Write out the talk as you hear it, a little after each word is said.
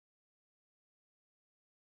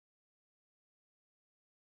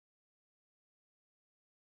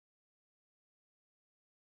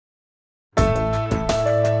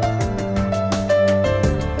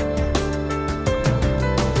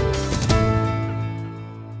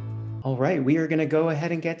All right, we are going to go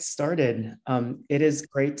ahead and get started. It is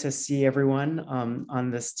great to see everyone on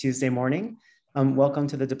this Tuesday morning. Welcome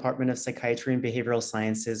to the Department of Psychiatry and Behavioral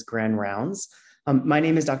Sciences Grand Rounds. My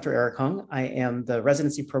name is Dr. Eric Hung. I am the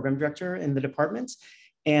Residency Program Director in the department,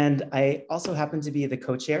 and I also happen to be the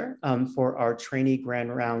co-chair for our Trainee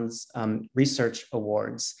Grand Rounds Research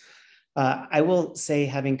Awards. I will say,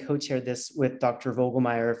 having co-chaired this with Dr.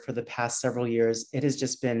 Vogelmeyer for the past several years, it has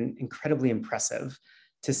just been incredibly impressive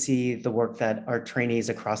to see the work that our trainees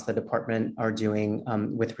across the department are doing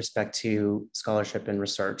with respect to scholarship and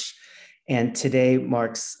research. And today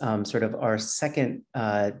marks sort of our second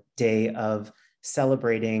day of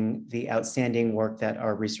celebrating the outstanding work that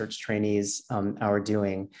our research trainees are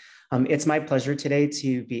doing. It's my pleasure today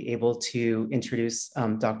to be able to introduce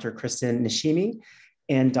Dr. Kristen Nishimi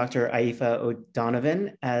and Dr. Aifa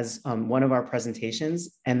O'Donovan as one of our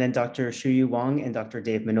presentations, and then Dr. Shuyu Wang and Dr.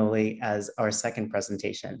 Dave Manoli as our second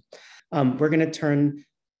presentation. We're going to turn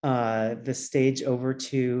the stage over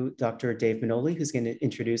to Dr. Dave Manoli, who's going to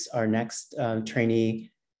introduce our next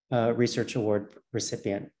Trainee Research Award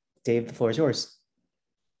recipient. Dave, the floor is yours.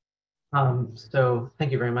 So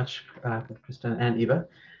thank you very much, Kristen and Eva.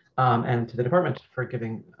 And to the department for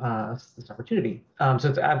giving us this opportunity. So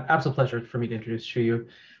it's an absolute pleasure for me to introduce Shuyu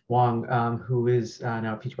Wang, who is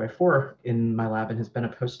now a PGY4 in my lab and has been a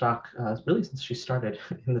postdoc really since she started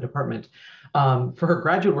in the department. For her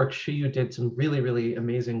graduate work, Shuyu did some really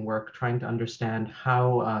amazing work trying to understand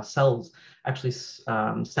how cells actually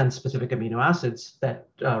sense specific amino acids that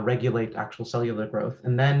regulate actual cellular growth.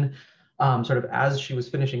 And then sort of as she was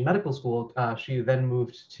finishing medical school, she then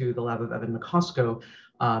moved to the lab of Evan McCosco,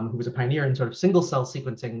 who was a pioneer in sort of single cell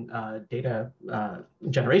sequencing data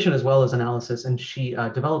generation as well as analysis. And she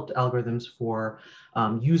developed algorithms for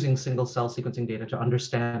using single cell sequencing data to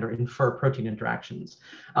understand or infer protein interactions.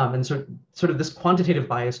 And so sort of this quantitative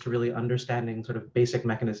bias to really understanding sort of basic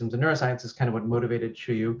mechanisms in neuroscience is kind of what motivated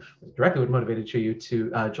Shuyu, directly what motivated Shuyu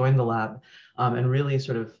to join the lab and really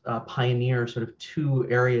sort of pioneer sort of two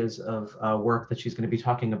areas of work that she's going to be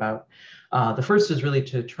talking about. The first is really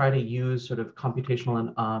to try to use sort of computational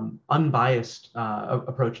and unbiased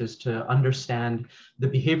approaches to understand the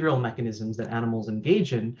behavioral mechanisms that animals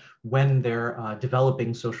engage in when they're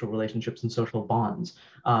developing social relationships and social bonds,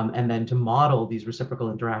 and then to model these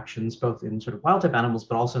reciprocal interactions both in sort of wild-type animals,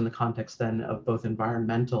 but also in the context then of both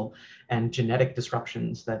environmental and genetic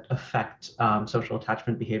disruptions that affect social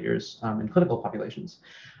attachment behaviors in clinical populations.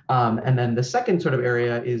 And then the second sort of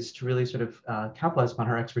area is to really sort of capitalize upon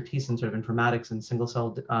her expertise in sort of informatics and single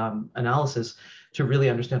cell analysis to really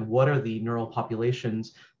understand what are the neural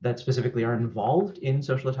populations that specifically are involved in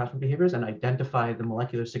social attachment behaviors and identify the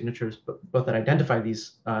molecular signatures, both that identify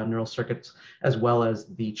these neural circuits, as well as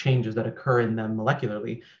the changes that occur in them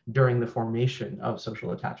molecularly during the formation of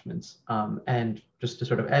social attachments. And just to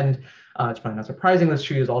sort of end, it's probably not surprising that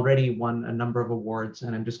she has already won a number of awards,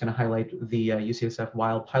 and I'm just going to highlight the UCSF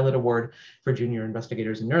Weill Pilot Award for junior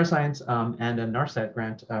investigators in neuroscience and a NARSET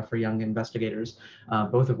grant for young investigators,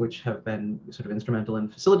 both of which have been sort of instrumental in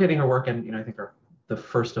facilitating her work, and I think are the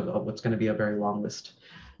first of what's going to be a very long list.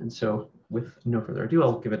 And so with no further ado,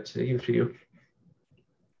 I'll give it to you, Shuyu.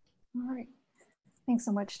 All right. Thanks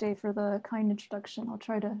so much, Dave, for the kind introduction. I'll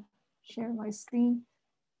try to share my screen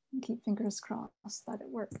and keep fingers crossed that it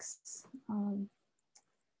works. All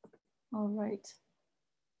right.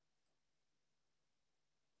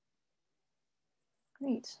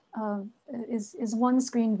 Great. Is one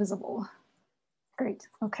screen visible? Great.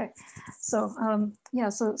 Okay. So yeah.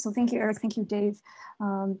 So thank you, Eric. Thank you, Dave.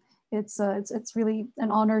 It's really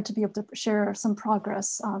an honor to be able to share some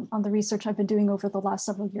progress on the research I've been doing over the last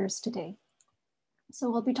several years today.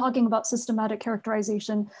 So I'll be talking about systematic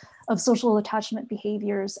characterization of social attachment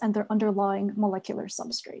behaviors and their underlying molecular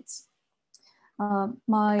substrates.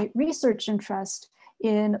 My research interest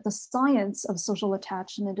in the science of social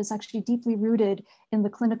attachment is actually deeply rooted in the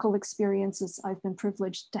clinical experiences I've been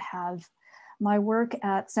privileged to have. My work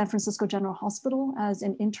at San Francisco General Hospital as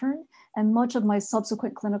an intern and much of my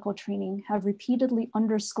subsequent clinical training have repeatedly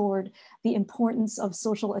underscored the importance of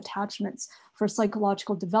social attachments for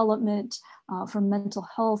psychological development, for mental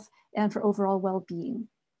health, and for overall well-being.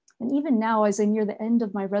 And even now, as I near the end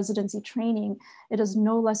of my residency training, it is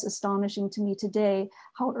no less astonishing to me today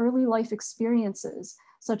how early life experiences,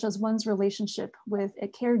 such as one's relationship with a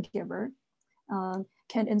caregiver,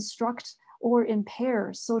 can instruct or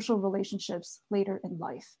impair social relationships later in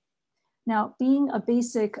life. Now, being a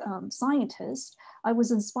basic scientist, I was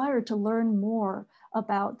inspired to learn more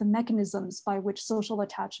about the mechanisms by which social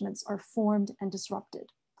attachments are formed and disrupted.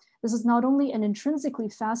 This is not only an intrinsically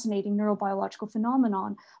fascinating neurobiological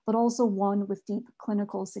phenomenon, but also one with deep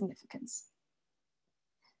clinical significance.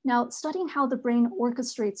 Now, studying how the brain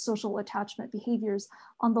orchestrates social attachment behaviors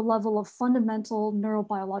on the level of fundamental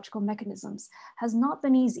neurobiological mechanisms has not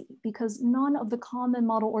been easy because none of the common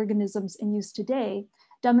model organisms in use today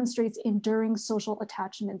demonstrates enduring social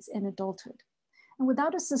attachments in adulthood. And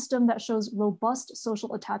without a system that shows robust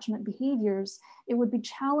social attachment behaviors, it would be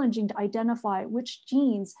challenging to identify which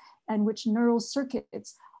genes and which neural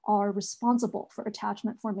circuits are responsible for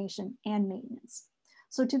attachment formation and maintenance.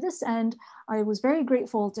 So to this end, I was very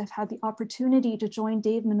grateful to have had the opportunity to join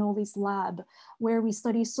Dave Manoli's lab, where we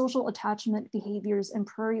study social attachment behaviors in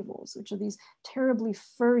prairie voles, which are these terribly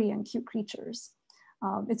furry and cute creatures.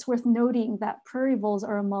 It's worth noting that prairie voles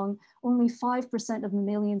are among only 5% of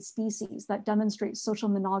mammalian species that demonstrate social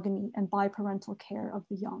monogamy and biparental care of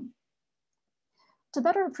the young. To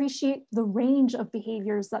better appreciate the range of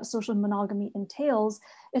behaviors that social monogamy entails,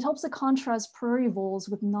 it helps to contrast prairie voles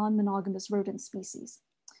with non-monogamous rodent species.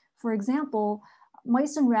 For example,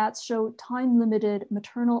 mice and rats show time-limited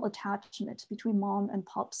maternal attachment between mom and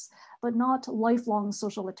pups, but not lifelong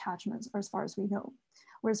social attachments as far as we know,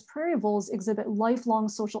 whereas prairie voles exhibit lifelong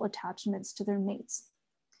social attachments to their mates.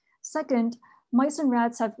 Second, mice and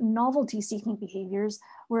rats have novelty-seeking behaviors,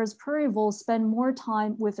 whereas prairie voles spend more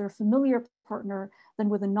time with their familiar partner than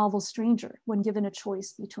with a novel stranger when given a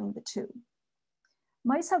choice between the two.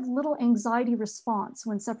 Mice have little anxiety response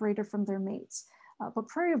when separated from their mates, but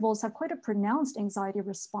prairie voles have quite a pronounced anxiety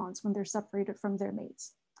response when they're separated from their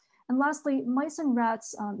mates. And lastly, mice and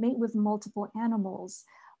rats mate with multiple animals,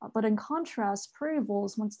 but in contrast, prairie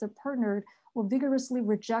voles, once they're partnered, will vigorously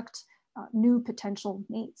reject new potential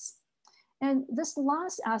mates. And this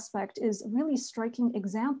last aspect is a really striking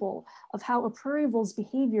example of how a prairie vole's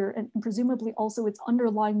behavior, and presumably also its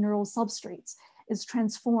underlying neural substrates, is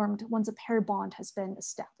transformed once a pair bond has been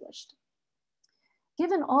established.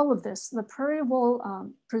 Given all of this, the prairie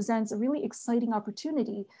vole presents a really exciting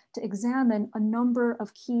opportunity to examine a number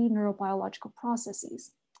of key neurobiological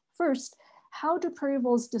processes. First, how do prairie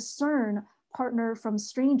voles discern partner from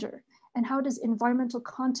stranger? And how does environmental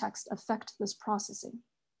context affect this processing?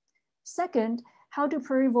 Second, how do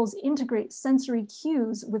prairie voles integrate sensory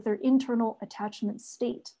cues with their internal attachment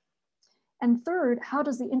state? And third, how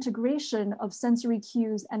does the integration of sensory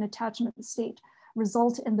cues and attachment state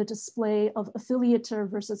result in the display of affiliative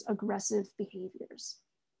versus aggressive behaviors?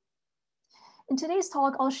 In today's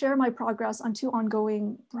talk, I'll share my progress on two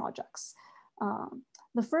ongoing projects.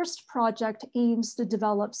 The first project aims to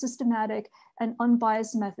develop systematic and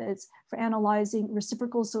unbiased methods for analyzing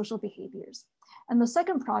reciprocal social behaviors. And the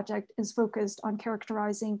second project is focused on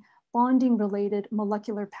characterizing bonding-related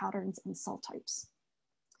molecular patterns and cell types.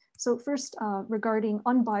 So first, regarding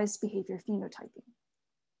unbiased behavior phenotyping.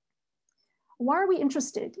 Why are we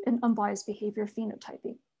interested in unbiased behavior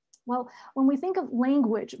phenotyping? Well, when we think of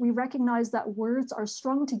language, we recognize that words are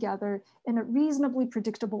strung together in a reasonably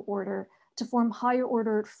predictable order to form higher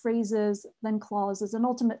ordered phrases, then clauses, and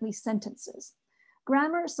ultimately sentences.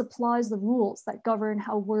 Grammar supplies the rules that govern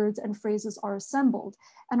how words and phrases are assembled,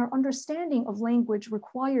 and our understanding of language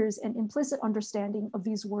requires an implicit understanding of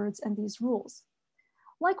these words and these rules.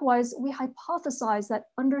 Likewise, we hypothesize that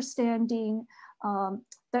understanding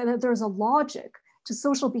that there's a logic to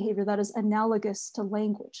social behavior that is analogous to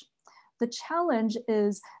language. The challenge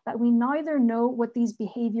is that we neither know what these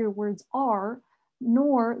behavior words are,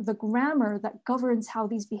 nor the grammar that governs how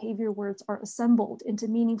these behavior words are assembled into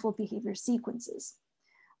meaningful behavior sequences.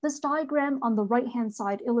 This diagram on the right-hand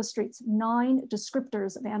side illustrates 9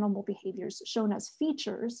 descriptors of animal behaviors shown as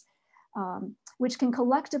features, which can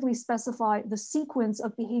collectively specify the sequence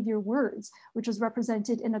of behavior words, which is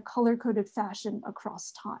represented in a color-coded fashion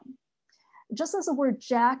across time. Just as the word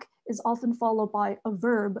Jack is often followed by a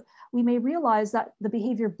verb, we may realize that the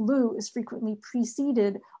behavior blue is frequently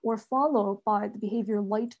preceded or followed by the behavior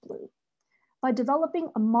light blue. By developing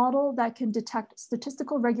a model that can detect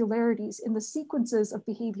statistical regularities in the sequences of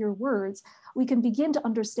behavior words, we can begin to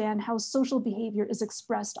understand how social behavior is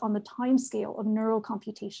expressed on the timescale of neural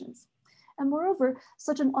computations. And moreover,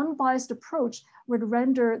 such an unbiased approach would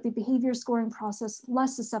render the behavior scoring process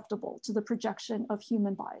less susceptible to the projection of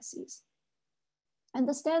human biases. And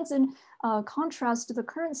this stands in contrast to the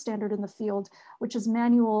current standard in the field, which is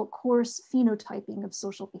manual coarse phenotyping of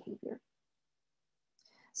social behavior.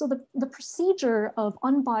 So the procedure of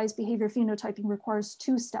unbiased behavior phenotyping requires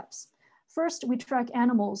 2 steps. First, we track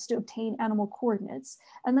animals to obtain animal coordinates,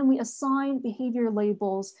 and then we assign behavior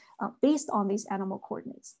labels based on these animal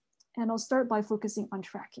coordinates. And I'll start by focusing on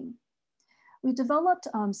tracking. We developed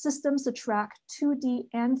systems to track 2D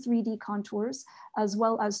and 3D contours, as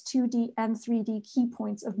well as 2D and 3D key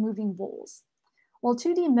points of moving voles. While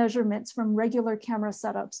 2D measurements from regular camera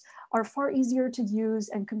setups are far easier to use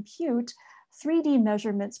and compute, 3D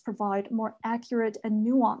measurements provide more accurate and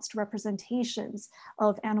nuanced representations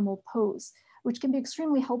of animal pose, which can be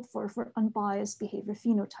extremely helpful for unbiased behavior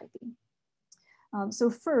phenotyping. So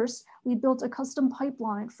first, we built a custom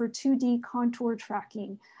pipeline for 2D contour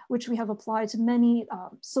tracking, which we have applied to many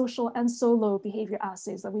social and solo behavior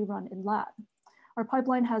assays that we run in lab. Our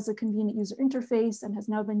pipeline has a convenient user interface and has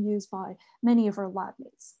now been used by many of our lab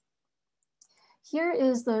mates. Here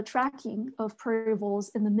is the tracking of prairie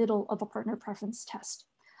voles in the middle of a partner preference test.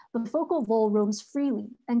 The focal vole roams freely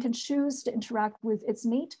and can choose to interact with its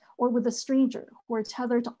mate or with a stranger who are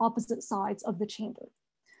tethered to opposite sides of the chamber.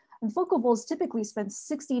 And focal voles typically spend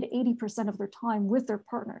 60 to 80% of their time with their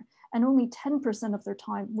partner and only 10% of their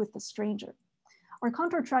time with the stranger. Our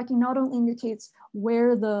contour tracking not only indicates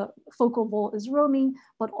where the focal vole is roaming,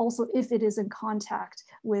 but also if it is in contact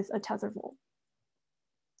with a tether vole.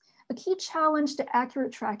 A key challenge to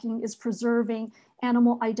accurate tracking is preserving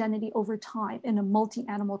animal identity over time in a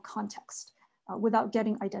multi-animal context without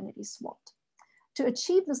getting identity swapped. To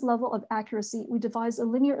achieve this level of accuracy, we devised a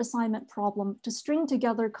linear assignment problem to string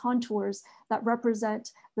together contours that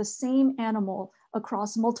represent the same animal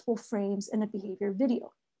across multiple frames in a behavior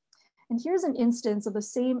video. And here's an instance of the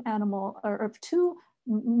same animal, or of two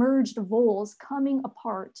merged voles coming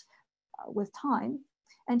apart with time.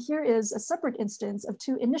 And here is a separate instance of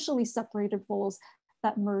two initially separated voles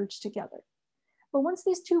that merge together. But once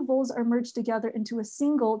these two voles are merged together into a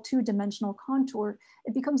single two-dimensional contour,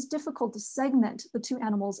 it becomes difficult to segment the two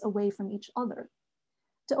animals away from each other.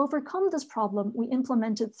 To overcome this problem, we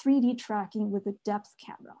implemented 3D tracking with a depth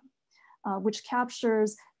camera, which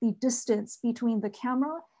captures the distance between the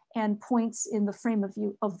camera and points in the frame of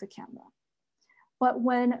view of the camera. But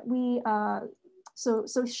when we, so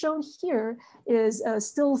shown here is a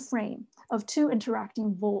still frame of two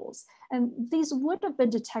interacting voles. And these would have been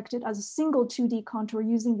detected as a single 2D contour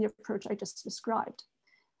using the approach I just described.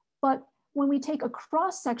 But when we take a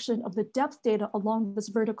cross section of the depth data along this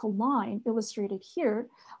vertical line illustrated here,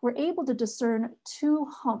 we're able to discern two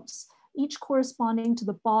humps, each corresponding to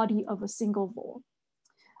the body of a single vole.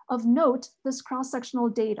 Of note, this cross-sectional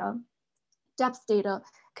data, depth data,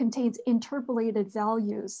 contains interpolated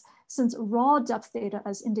values, since raw depth data,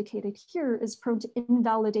 as indicated here, is prone to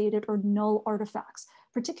invalidated or null artifacts,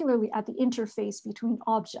 particularly at the interface between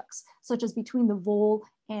objects, such as between the vole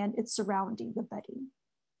and its surrounding, the bedding.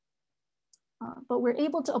 But we're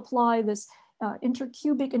able to apply this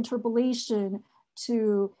intercubic interpolation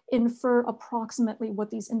to infer approximately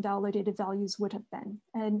what these invalidated values would have been.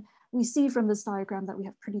 And we see from this diagram that we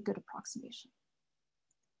have pretty good approximation.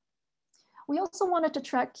 We also wanted to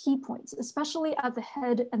track key points, especially at the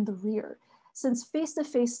head and the rear, since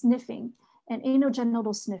face-to-face sniffing and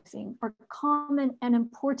anogenital sniffing are common and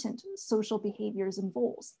important social behaviors in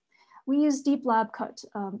voles. We use Deep Lab Cut,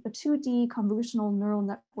 a 2D convolutional neural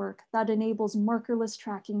network that enables markerless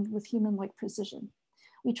tracking with human-like precision.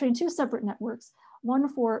 We trained two separate networks, one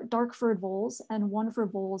for dark-furred voles and one for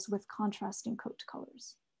voles with contrasting coat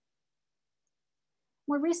colors.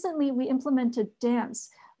 More recently, we implemented DANCE,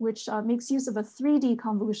 which makes use of a 3D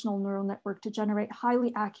convolutional neural network to generate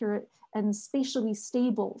highly accurate and spatially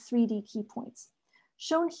stable 3D key points.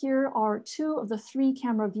 Shown here are two of the three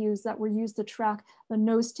camera views that were used to track the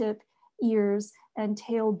nose tip, ears, and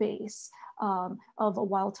tail base of a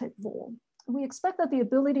wild-type vole. We expect that the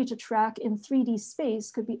ability to track in 3D space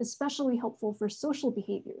could be especially helpful for social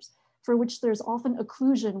behaviors, for which there's often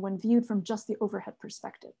occlusion when viewed from just the overhead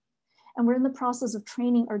perspective. And we're in the process of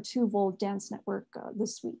training our two-vole dance network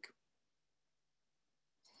this week.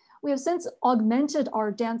 We have since augmented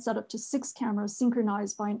our dance setup to 6 cameras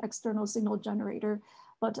synchronized by an external signal generator.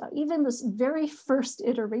 But even this very first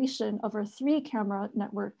iteration of our 3-camera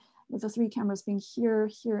network, with the 3 cameras being here,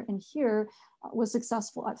 here, and here, was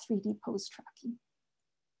successful at 3D pose tracking.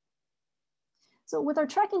 So with our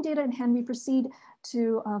tracking data in hand, we proceed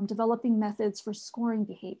to developing methods for scoring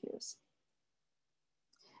behaviors.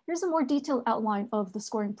 Here's a more detailed outline of the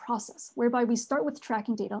scoring process, whereby we start with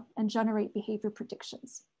tracking data and generate behavior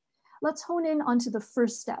predictions. Let's hone in onto the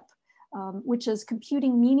first step, which is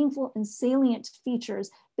computing meaningful and salient features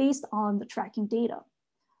based on the tracking data.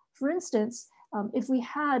 For instance, if we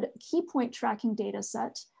had key point tracking data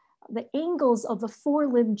set, the angles of the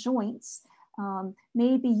forelimb joints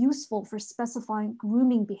may be useful for specifying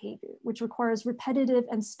grooming behavior, which requires repetitive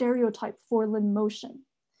and stereotyped forelimb motion.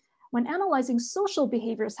 When analyzing social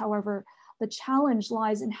behaviors, however, the challenge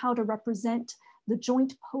lies in how to represent the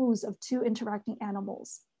joint pose of two interacting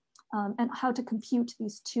animals, and how to compute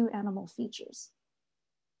these two animal features.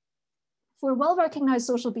 For well-recognized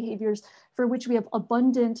social behaviors for which we have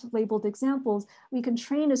abundant labeled examples, we can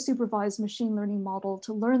train a supervised machine learning model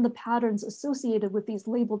to learn the patterns associated with these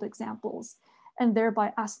labeled examples, and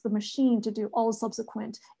thereby ask the machine to do all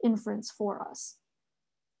subsequent inference for us.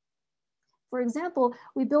 For example,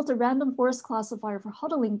 we built a random forest classifier for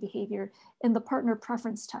huddling behavior in the partner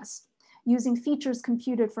preference test, using features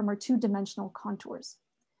computed from our two-dimensional contours.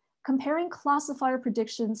 Comparing classifier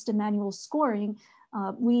predictions to manual scoring,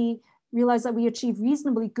 we realized that we achieved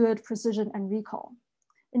reasonably good precision and recall.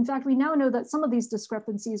 In fact, we now know that some of these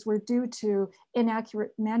discrepancies were due to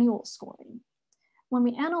inaccurate manual scoring. When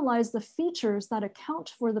we analyze the features that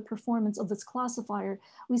account for the performance of this classifier,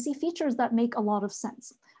 we see features that make a lot of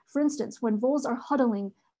sense. For instance, when voles are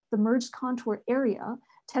huddling, the merged contour area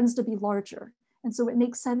tends to be larger. And so it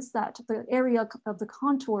makes sense that the area of the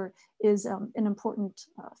contour is an important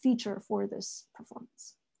feature for this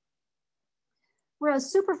performance.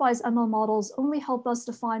 Whereas supervised ML models only help us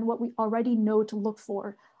define what we already know to look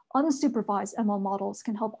for, unsupervised ML models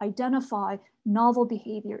can help identify novel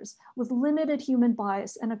behaviors with limited human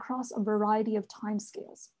bias and across a variety of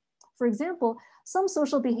timescales. For example, some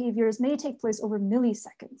social behaviors may take place over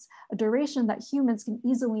milliseconds, a duration that humans can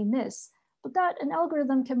easily miss, but that an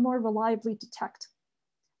algorithm can more reliably detect.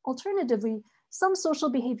 Alternatively, some social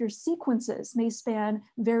behavior sequences may span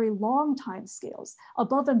very long timescales,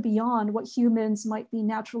 above and beyond what humans might be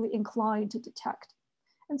naturally inclined to detect.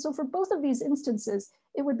 And so for both of these instances,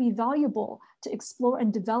 it would be valuable to explore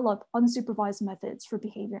and develop unsupervised methods for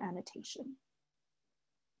behavior annotation.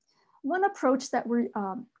 One approach that we're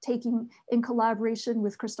taking in collaboration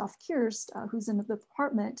with Christoph Kirst, who's in the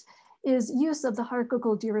department, is use of the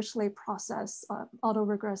hierarchical Dirichlet process,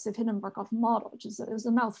 autoregressive hidden Markov model, which is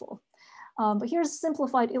a mouthful. But here's a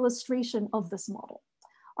simplified illustration of this model.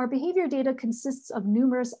 Our behavior data consists of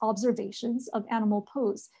numerous observations of animal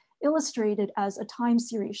pose, illustrated as a time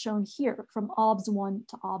series shown here from obs1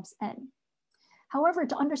 to obs(n). However,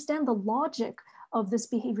 to understand the logic of this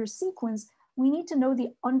behavior sequence, we need to know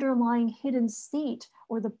the underlying hidden state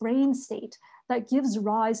or the brain state that gives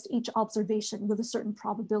rise to each observation with a certain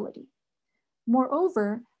probability.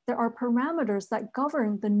 Moreover, there are parameters that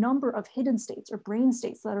govern the number of hidden states or brain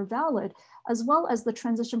states that are valid, as well as the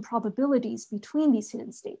transition probabilities between these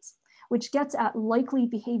hidden states, which gets at likely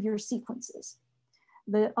behavior sequences.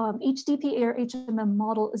 The HDP-AIR HMM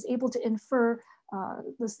model is able to infer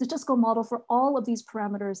the statistical model for all of these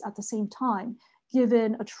parameters at the same time,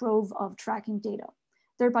 given a trove of tracking data,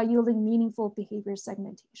 thereby yielding meaningful behavior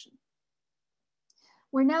segmentation.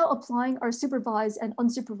 We're now applying our supervised and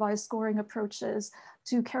unsupervised scoring approaches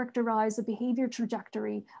to characterize the behavior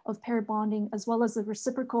trajectory of pair bonding, as well as the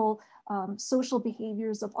reciprocal social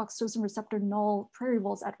behaviors of oxytocin receptor null prairie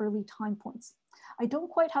voles at early time points. I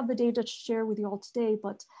don't quite have the data to share with you all today,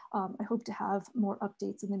 but I hope to have more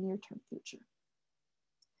updates in the near-term future.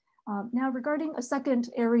 Now, regarding a second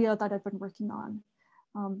area that I've been working on,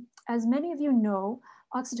 as many of you know,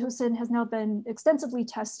 oxytocin has now been extensively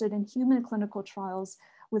tested in human clinical trials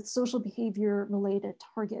with social behavior related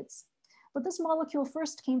targets. But this molecule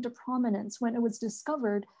first came to prominence when it was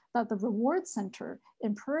discovered that the reward center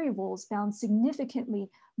in prairie voles bound significantly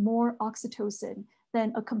more oxytocin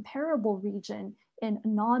than a comparable region in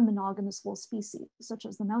non-monogamous vole species, such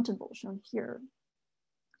as the mountain vole shown here.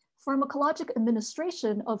 Pharmacologic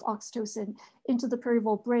administration of oxytocin into the prairie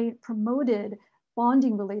vole brain promoted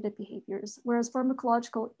bonding-related behaviors, whereas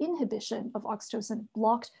pharmacological inhibition of oxytocin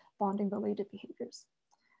blocked bonding-related behaviors.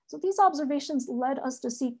 So these observations led us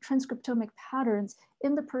to seek transcriptomic patterns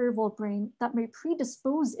in the prairie vole brain that may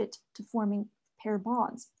predispose it to forming pair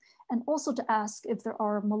bonds, and also to ask if there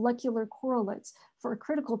are molecular correlates for a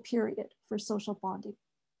critical period for social bonding.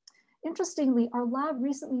 Interestingly, our lab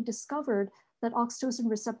recently discovered that oxytocin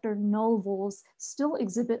receptor null voles still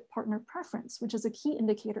exhibit partner preference, which is a key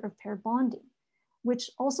indicator of pair bonding,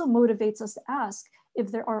 which also motivates us to ask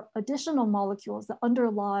if there are additional molecules that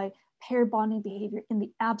underlie pair bonding behavior in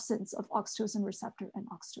the absence of oxytocin receptor and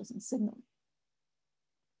oxytocin signaling.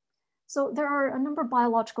 So there are a number of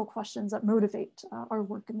biological questions that motivate our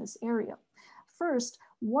work in this area. First,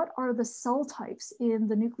 what are the cell types in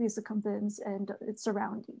the nucleus accumbens and its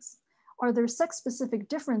surroundings? Are there sex-specific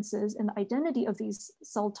differences in the identity of these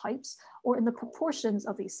cell types or in the proportions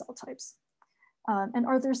of these cell types? And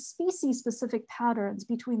are there species-specific patterns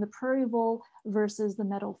between the prairie vole versus the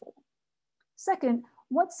meadow vole? Second,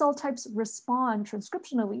 what cell types respond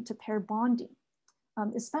transcriptionally to pair bonding?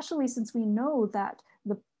 Especially since we know that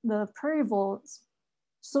the prairie voles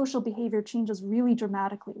social behavior changes really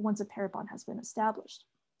dramatically once a pair bond has been established?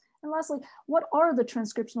 And lastly, what are the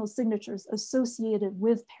transcriptional signatures associated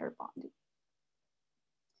with pair bonding?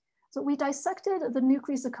 So we dissected the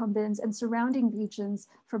nucleus accumbens and surrounding regions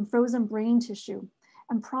from frozen brain tissue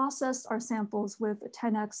and processed our samples with a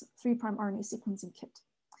 10x 3' RNA sequencing kit.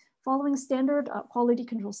 Following standard quality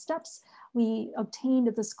control steps, we obtained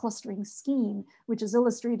this clustering scheme, which is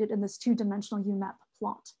illustrated in this two-dimensional UMAP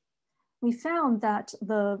plot. We found that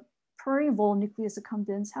the prairie vole nucleus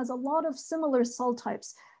accumbens has a lot of similar cell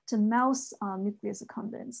types to mouse nucleus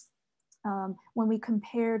accumbens when we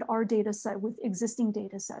compared our data set with existing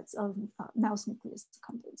data sets of mouse nucleus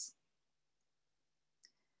accumbens.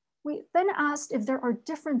 We then asked if there are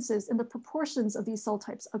differences in the proportions of these cell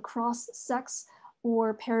types across sex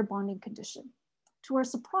or pair bonding condition. To our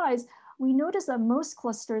surprise, we noticed that most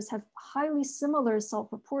clusters have highly similar cell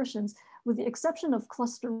proportions, with the exception of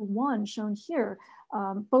cluster 1 shown here,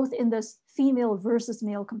 both in this female versus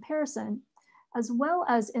male comparison, as well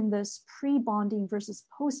as in this pre-bonding versus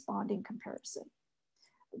post-bonding comparison.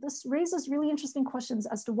 This raises really interesting questions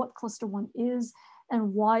as to what cluster 1 is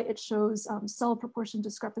and why it shows cell proportion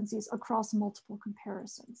discrepancies across multiple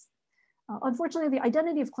comparisons. Unfortunately, the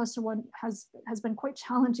identity of cluster 1 has been quite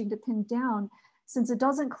challenging to pin down, since it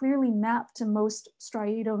doesn't clearly map to most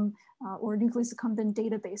striatum or nucleus accumbens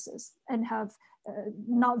databases and have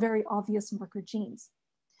not very obvious marker genes.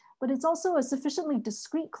 But it's also a sufficiently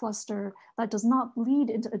discrete cluster that does not bleed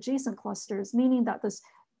into adjacent clusters, meaning that this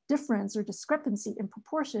difference or discrepancy in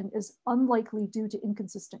proportion is unlikely due to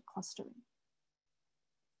inconsistent clustering.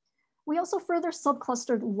 We also further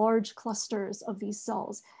subclustered large clusters of these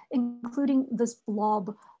cells, including this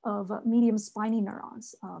blob of medium spiny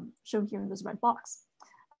neurons, shown here in this red box.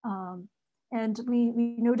 And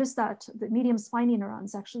we noticed that the medium spiny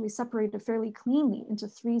neurons actually separated fairly cleanly into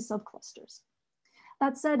 3 subclusters.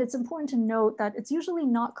 That said, it's important to note that it's usually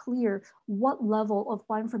not clear what level of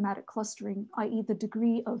bioinformatic clustering, i.e. the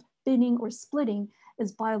degree of binning or splitting,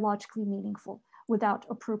 is biologically meaningful without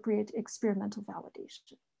appropriate experimental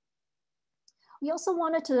validation. We also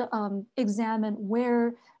wanted to examine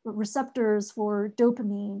where receptors for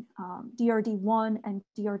dopamine, DRD1 and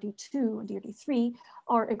DRD2 and DRD3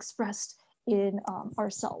 are expressed in our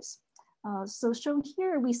cells. So shown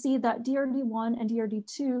here, we see that DRD1 and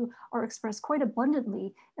DRD2 are expressed quite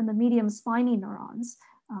abundantly in the medium spiny neurons.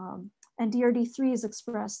 And DRD3 is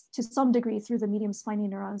expressed to some degree through the medium spiny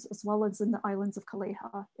neurons, as well as in the islands of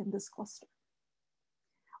Kaleha in this cluster.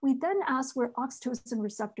 We then asked where oxytocin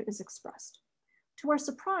receptor is expressed. To our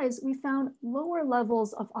surprise, we found lower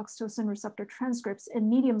levels of oxytocin receptor transcripts in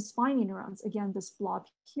medium spiny neurons, again, this blob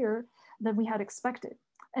here, than we had expected.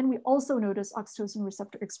 And we also noticed oxytocin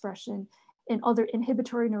receptor expression in other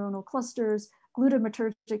inhibitory neuronal clusters,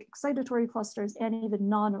 glutamatergic excitatory clusters, and even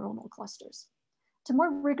non-neuronal clusters. To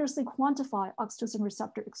more rigorously quantify oxytocin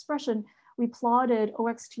receptor expression, we plotted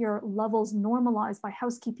OXTR levels normalized by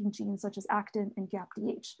housekeeping genes such as actin and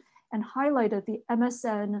GAPDH, and highlighted the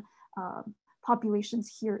MSN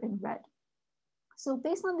populations here in red. So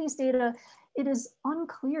based on these data, it is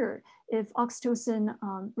unclear if oxytocin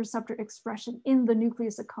receptor expression in the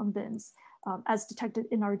nucleus accumbens, as detected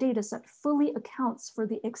in our data set, fully accounts for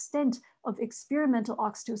the extent of experimental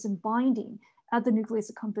oxytocin binding at the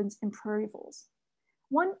nucleus accumbens in prairie voles.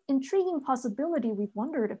 One intriguing possibility we've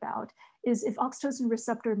wondered about is if oxytocin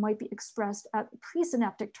receptor might be expressed at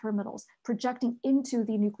presynaptic terminals projecting into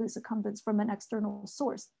the nucleus accumbens from an external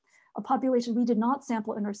source, a population we did not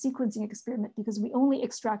sample in our sequencing experiment because we only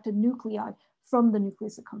extracted nuclei from the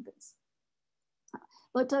nucleus accumbens.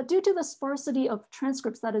 But due to the sparsity of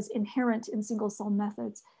transcripts that is inherent in single cell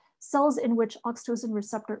methods, cells in which oxytocin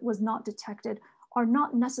receptor was not detected are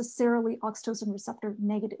not necessarily oxytocin receptor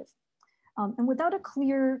negative. And without a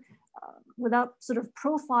clear, without sort of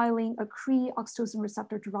profiling a Cree oxytocin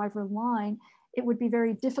receptor driver line, it would be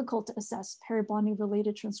very difficult to assess pair bonding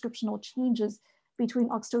related transcriptional changes between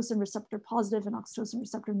oxytocin receptor positive and oxytocin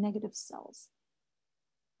receptor negative cells.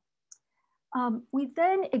 We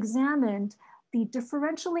then examined the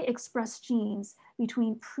differentially expressed genes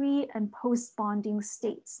between pre and post bonding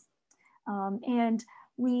states. And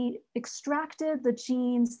we extracted the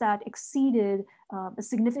genes that exceeded a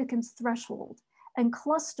significance threshold and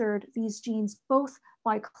clustered these genes both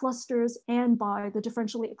by clusters and by the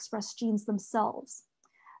differentially expressed genes themselves.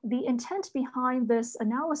 The intent behind this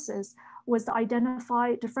analysis was to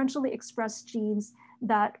identify differentially expressed genes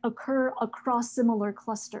that occur across similar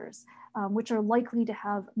clusters, which are likely to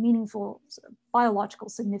have meaningful biological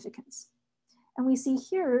significance. And we see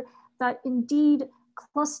here that indeed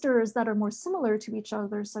clusters that are more similar to each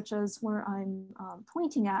other, such as where I'm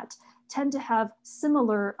pointing at, tend to have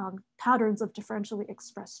similar patterns of differentially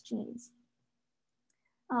expressed genes.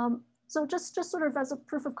 So just sort of as a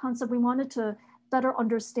proof of concept, we wanted to better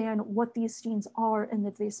understand what these genes are and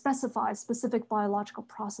if they specify specific biological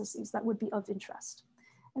processes that would be of interest.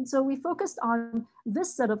 And so we focused on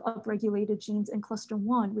this set of upregulated genes in cluster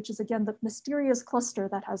 1, which is again the mysterious cluster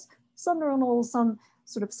that has some neuronal, some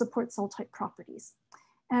sort of support cell type properties.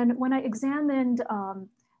 And when I examined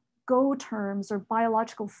Go terms or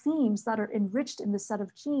biological themes that are enriched in this set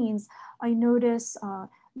of genes, I notice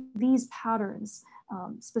these patterns,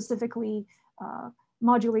 specifically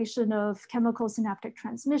modulation of chemical synaptic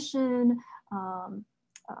transmission,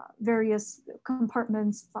 various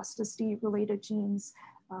compartments, plasticity related genes.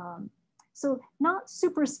 So not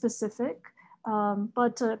super specific,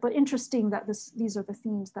 but interesting that these are the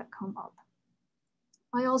themes that come up.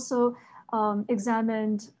 I also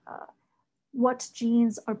examined what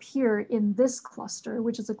genes appear in this cluster,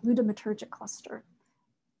 which is a glutamatergic cluster.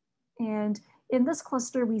 And in this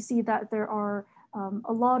cluster, we see that there are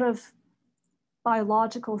a lot of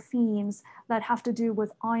biological themes that have to do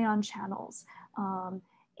with ion channels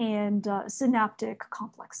and synaptic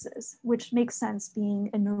complexes, which makes sense being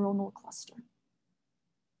a neuronal cluster.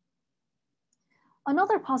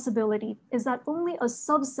 Another possibility is that only a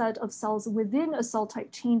subset of cells within a cell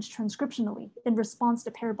type change transcriptionally in response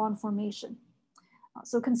to pair bond formation.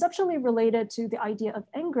 So conceptually related to the idea of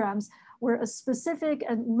engrams, where a specific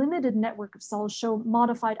and limited network of cells show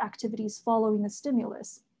modified activities following a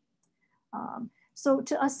stimulus. So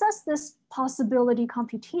to assess this possibility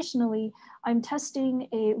computationally, I'm testing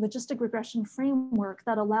a logistic regression framework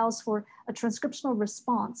that allows for a transcriptional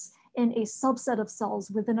response in a subset of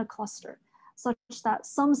cells within a cluster, such that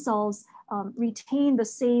some cells retain the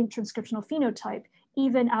same transcriptional phenotype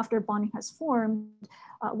even after bonding has formed,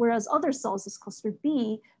 whereas other cells, this cluster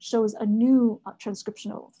B, shows a new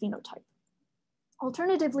transcriptional phenotype.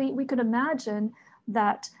 Alternatively, we could imagine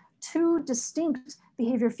that two distinct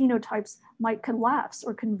behavior phenotypes might collapse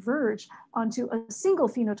or converge onto a single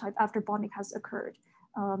phenotype after bonding has occurred.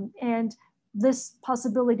 And this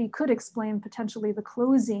possibility could explain potentially the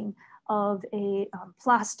closing of a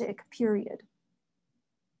plastic period.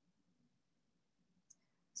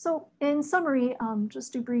 So in summary,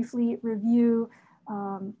 just to briefly review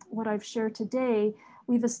what I've shared today,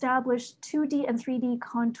 we've established 2D and 3D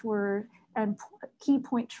contour and key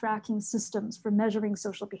point tracking systems for measuring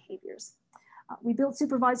social behaviors. We built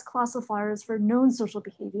supervised classifiers for known social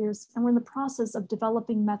behaviors, and we're in the process of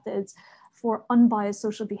developing methods for unbiased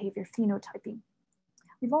social behavior phenotyping.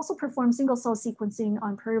 We've also performed single cell sequencing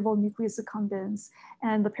on prairie vole nucleus accumbens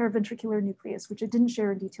and the paraventricular nucleus, which I didn't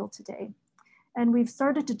share in detail today. And we've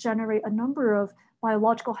started to generate a number of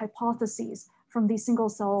biological hypotheses from these single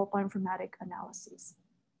cell bioinformatic analyses.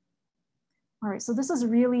 All right, so this is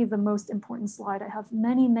really the most important slide. I have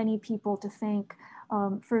many, many people to thank.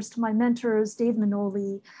 First, my mentors, Dave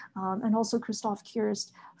Manoli, and also Christoph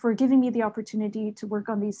Kirst, for giving me the opportunity to work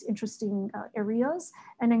on these interesting areas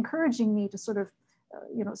and encouraging me to sort of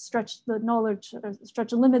stretch the knowledge,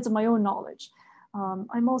 stretch the limits of my own knowledge.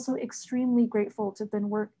 I'm also extremely grateful to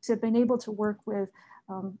have been able to work with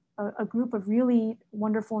a group of really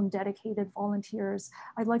wonderful and dedicated volunteers.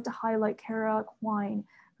 I'd like to highlight Kara Quine,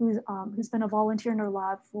 who's been a volunteer in our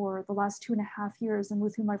lab for the last 2.5 years and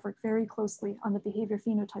with whom I've worked very closely on the behavior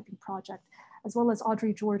phenotyping project, as well as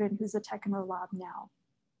Audrey Jordan, who's a tech in our lab now.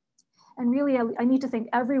 And really, I need to thank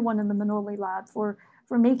everyone in the Manoli lab for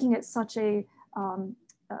making it such a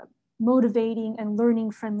motivating and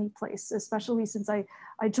learning-friendly place, especially since I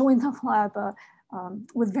joined the lab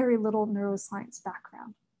with very little neuroscience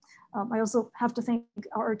background. I also have to thank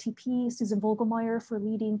our RTP, Susan Vogelmeyer, for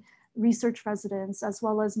leading research residents, as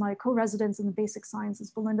well as my co-residents in the basic sciences,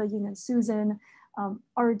 Belinda, Ying, and Susan,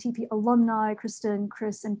 RTP alumni, Kristen,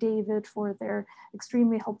 Chris, and David, for their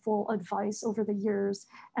extremely helpful advice over the years,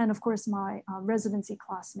 and of course my residency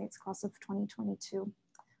classmates, class of 2022.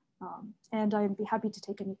 And I'd be happy to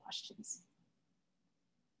take any questions.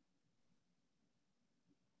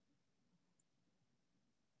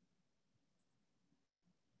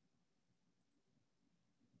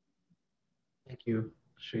 Thank you,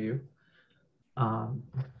 Shuyu.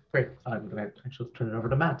 Great. I'm going to actually turn it over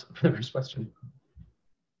to Matt for the first question.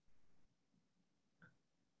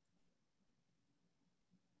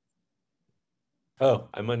 Oh,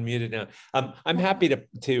 I'm unmuted now. I'm happy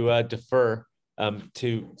to defer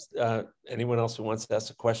to anyone else who wants to ask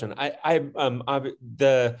a question.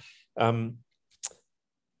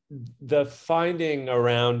 the finding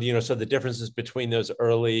around, so the differences between those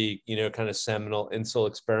early, kind of seminal insel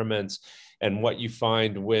experiments and what you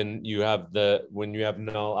find when you have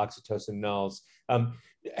null oxytocin nulls.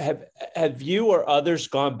 Have you or others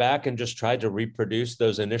gone back and just tried to reproduce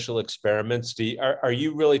those initial experiments? Are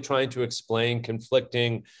you really trying to explain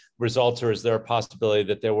conflicting results, or is there a possibility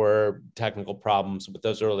that there were technical problems with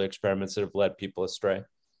those early experiments that have led people astray?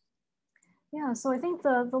 Yeah, so I think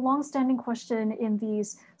the longstanding question in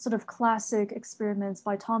these sort of classic experiments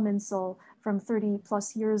by Tom Insel from 30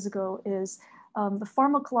 plus years ago is the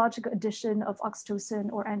pharmacologic addition of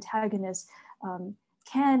oxytocin or antagonist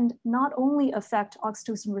can not only affect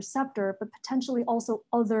oxytocin receptor, but potentially also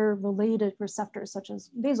other related receptors such as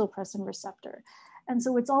vasopressin receptor. And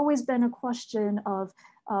so it's always been a question of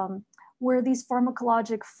were these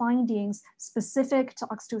pharmacologic findings specific to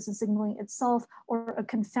oxytocin signaling itself or a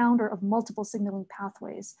confounder of multiple signaling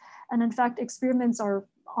pathways? And in fact, experiments are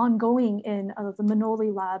ongoing in the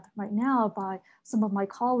Manoli lab right now by some of my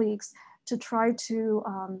colleagues to try to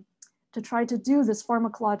do this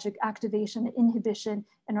pharmacologic activation and inhibition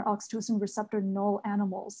in our oxytocin receptor null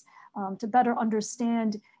animals to better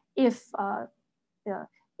understand if the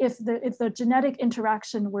genetic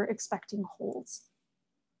interaction we're expecting holds.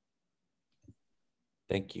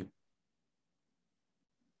 Thank you.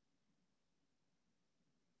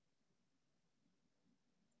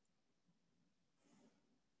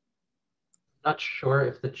 Not sure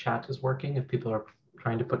if the chat is working, if people are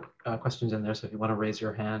trying to put questions in there. So if you want to raise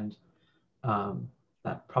your hand,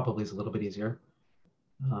 that probably is a little bit easier.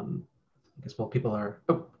 I guess while people are,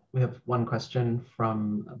 we have one question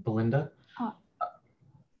from Belinda.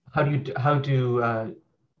 How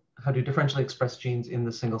do differentially expressed genes in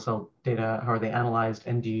the single cell data, how are they analyzed,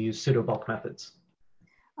 and do you use pseudobulk methods?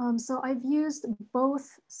 So I've used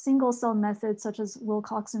both single cell methods such as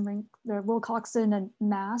Wilcoxon and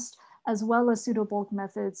MAST, as well as pseudobulk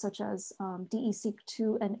methods such as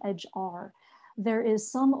DE-seq2 and EDGE-R. There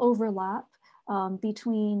is some overlap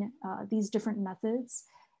between these different methods,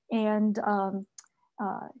 and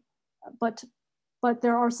but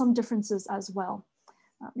there are some differences as well.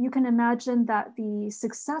 You can imagine that the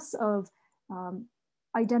success of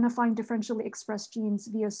identifying differentially expressed genes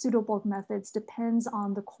via pseudobulk methods depends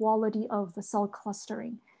on the quality of the cell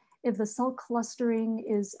clustering. If the cell clustering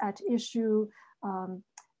is at issue,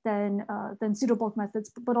 then pseudobulk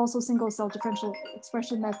methods, but also single cell differential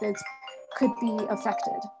expression methods could be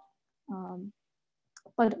affected.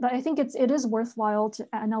 But I think it is worthwhile to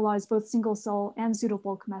analyze both single cell and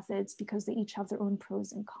pseudobulk methods because they each have their own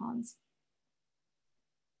pros and cons.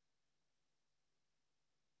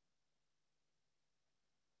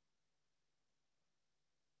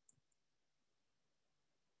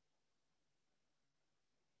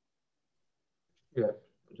 Yeah,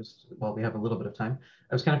 just while we have a little bit of time,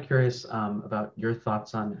 I was kind of curious about your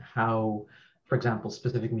thoughts on how, for example,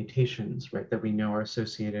 specific mutations, right, that we know are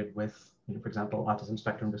associated with, for example, autism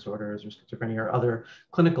spectrum disorders or schizophrenia or other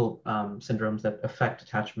clinical syndromes that affect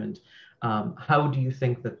attachment. How do you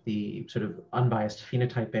think that the sort of unbiased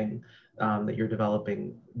phenotyping that you're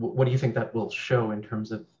developing, what do you think that will show in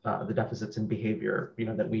terms of the deficits in behavior,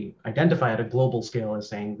 that we identify at a global scale as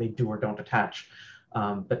saying they do or don't attach?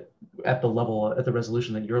 But at the level, at the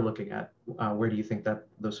resolution that you're looking at, where do you think that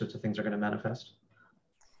those sorts of things are going to manifest?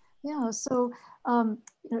 Yeah, so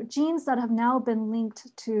genes that have now been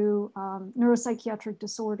linked to neuropsychiatric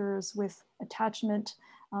disorders with attachment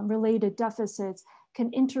related deficits can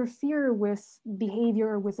interfere with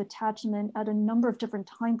behavior, with attachment at a number of different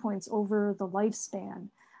time points over the lifespan.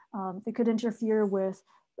 They could interfere with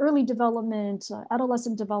early development,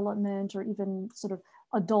 adolescent development, or even sort of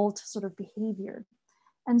adult sort of behavior.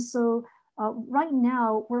 And so right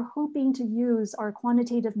now, we're hoping to use our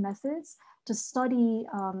quantitative methods to study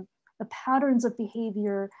the patterns of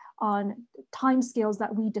behavior on timescales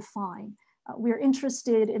that we define. We're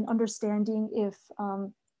interested in understanding if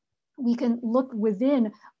we can look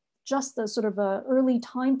within just the sort of early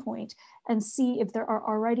time point and see if there are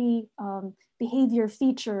already behavior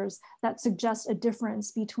features that suggest a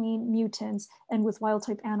difference between mutants and with wild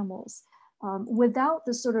type animals. Without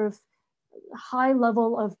the sort of high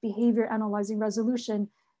level of behavior analyzing resolution,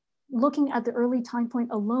 looking at the early time point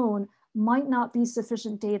alone might not be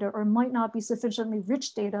sufficient data or might not be sufficiently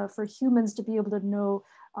rich data for humans to be able to know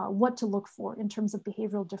what to look for in terms of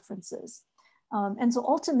behavioral differences. And so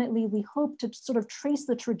ultimately, we hope to sort of trace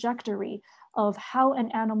the trajectory of how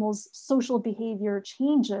an animal's social behavior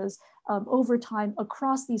changes over time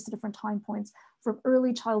across these different time points from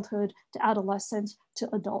early childhood to adolescent to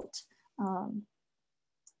adult.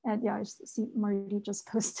 And yeah, I see Marty just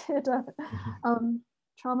posted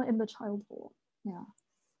trauma in the child hole. Yeah.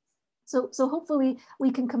 So hopefully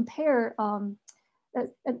we can compare.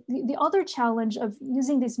 The other challenge of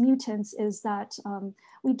using these mutants is that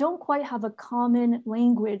we don't quite have a common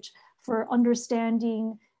language for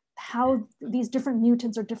understanding how these different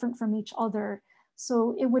mutants are different from each other.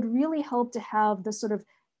 So it would really help to have the sort of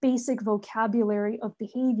basic vocabulary of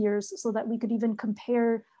behaviors so that we could even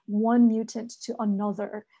compare one mutant to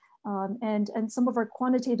another. And some of our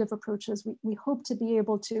quantitative approaches, we hope to be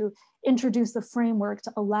able to introduce the framework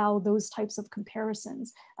to allow those types of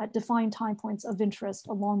comparisons at defined time points of interest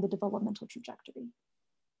along the developmental trajectory.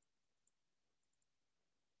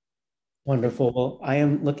 Wonderful. Well, I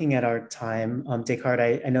am looking at our time.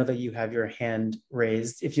 Descartes, I know that you have your hand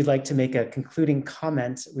raised. If you'd like to make a concluding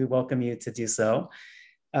comment, we welcome you to do so.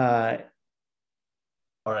 All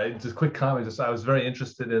right, just a quick comment. I was very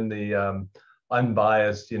interested in the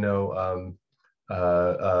unbiased,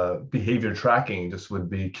 behavior tracking. Just would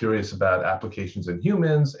be curious about applications in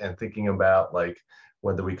humans and thinking about like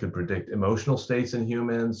whether we could predict emotional states in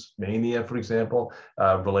humans, mania, for example,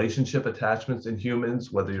 relationship attachments in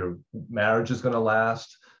humans, whether your marriage is going to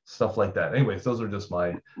last, stuff like that. Anyways, those are just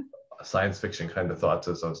my science fiction kind of thoughts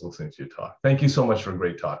as I was listening to your talk. Thank you so much for a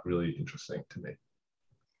great talk. Really interesting to me.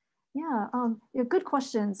 Yeah, good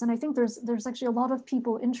questions. And I think there's actually a lot of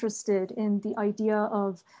people interested in the idea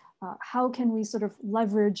of how can we sort of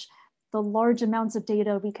leverage the large amounts of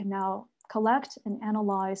data we can now collect and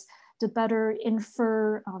analyze to better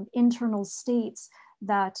infer internal states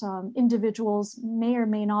that individuals may or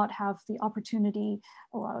may not have the opportunity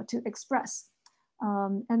to express.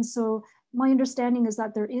 And so my understanding is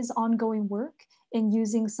that there is ongoing work in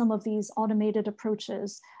using some of these automated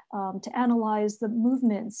approaches to analyze the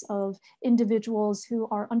movements of individuals who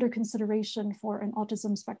are under consideration for an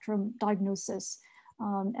autism spectrum diagnosis.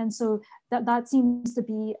 And so that seems to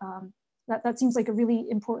be, that seems like a really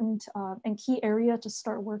important and key area to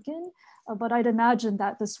start work in, but I'd imagine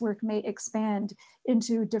that this work may expand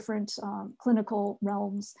into different clinical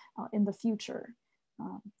realms in the future.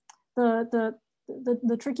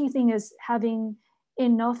 The tricky thing is having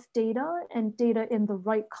enough data and data in the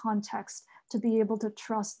right context to be able to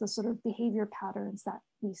trust the sort of behavior patterns that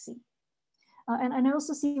we see. And I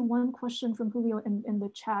also see one question from Julio in the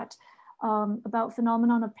chat about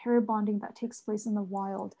phenomenon of pair bonding that takes place in the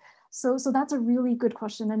wild. So that's a really good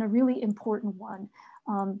question and a really important one.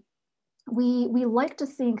 We like to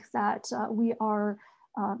think that we are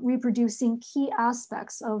reproducing key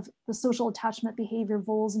aspects of the social attachment behavior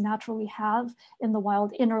voles naturally have in the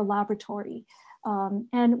wild in our laboratory.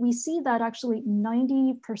 And we see that actually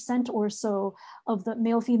 90% or so of the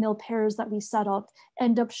male-female pairs that we set up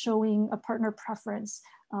end up showing a partner preference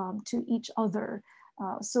to each other.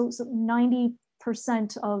 So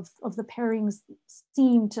 90% of the pairings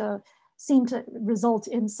seem to result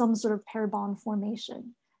in some sort of pair bond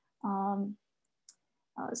formation.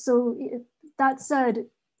 That said,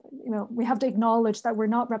 we have to acknowledge that we're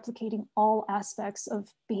not replicating all aspects of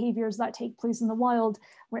behaviors that take place in the wild,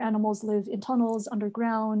 where animals live in tunnels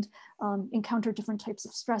underground, encounter different types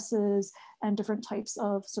of stresses and different types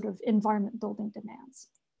of sort of environment building demands.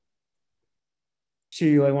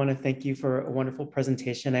 Shuyu, I want to thank you for a wonderful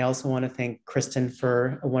presentation. I also want to thank Kristen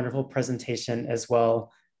for a wonderful presentation as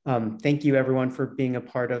well. Thank you everyone for being a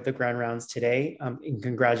part of the Grand Rounds today and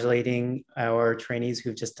congratulating our trainees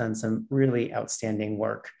who've just done some really outstanding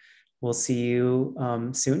work. We'll see you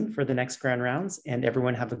soon for the next Grand Rounds, and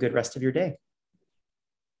everyone have a good rest of your day.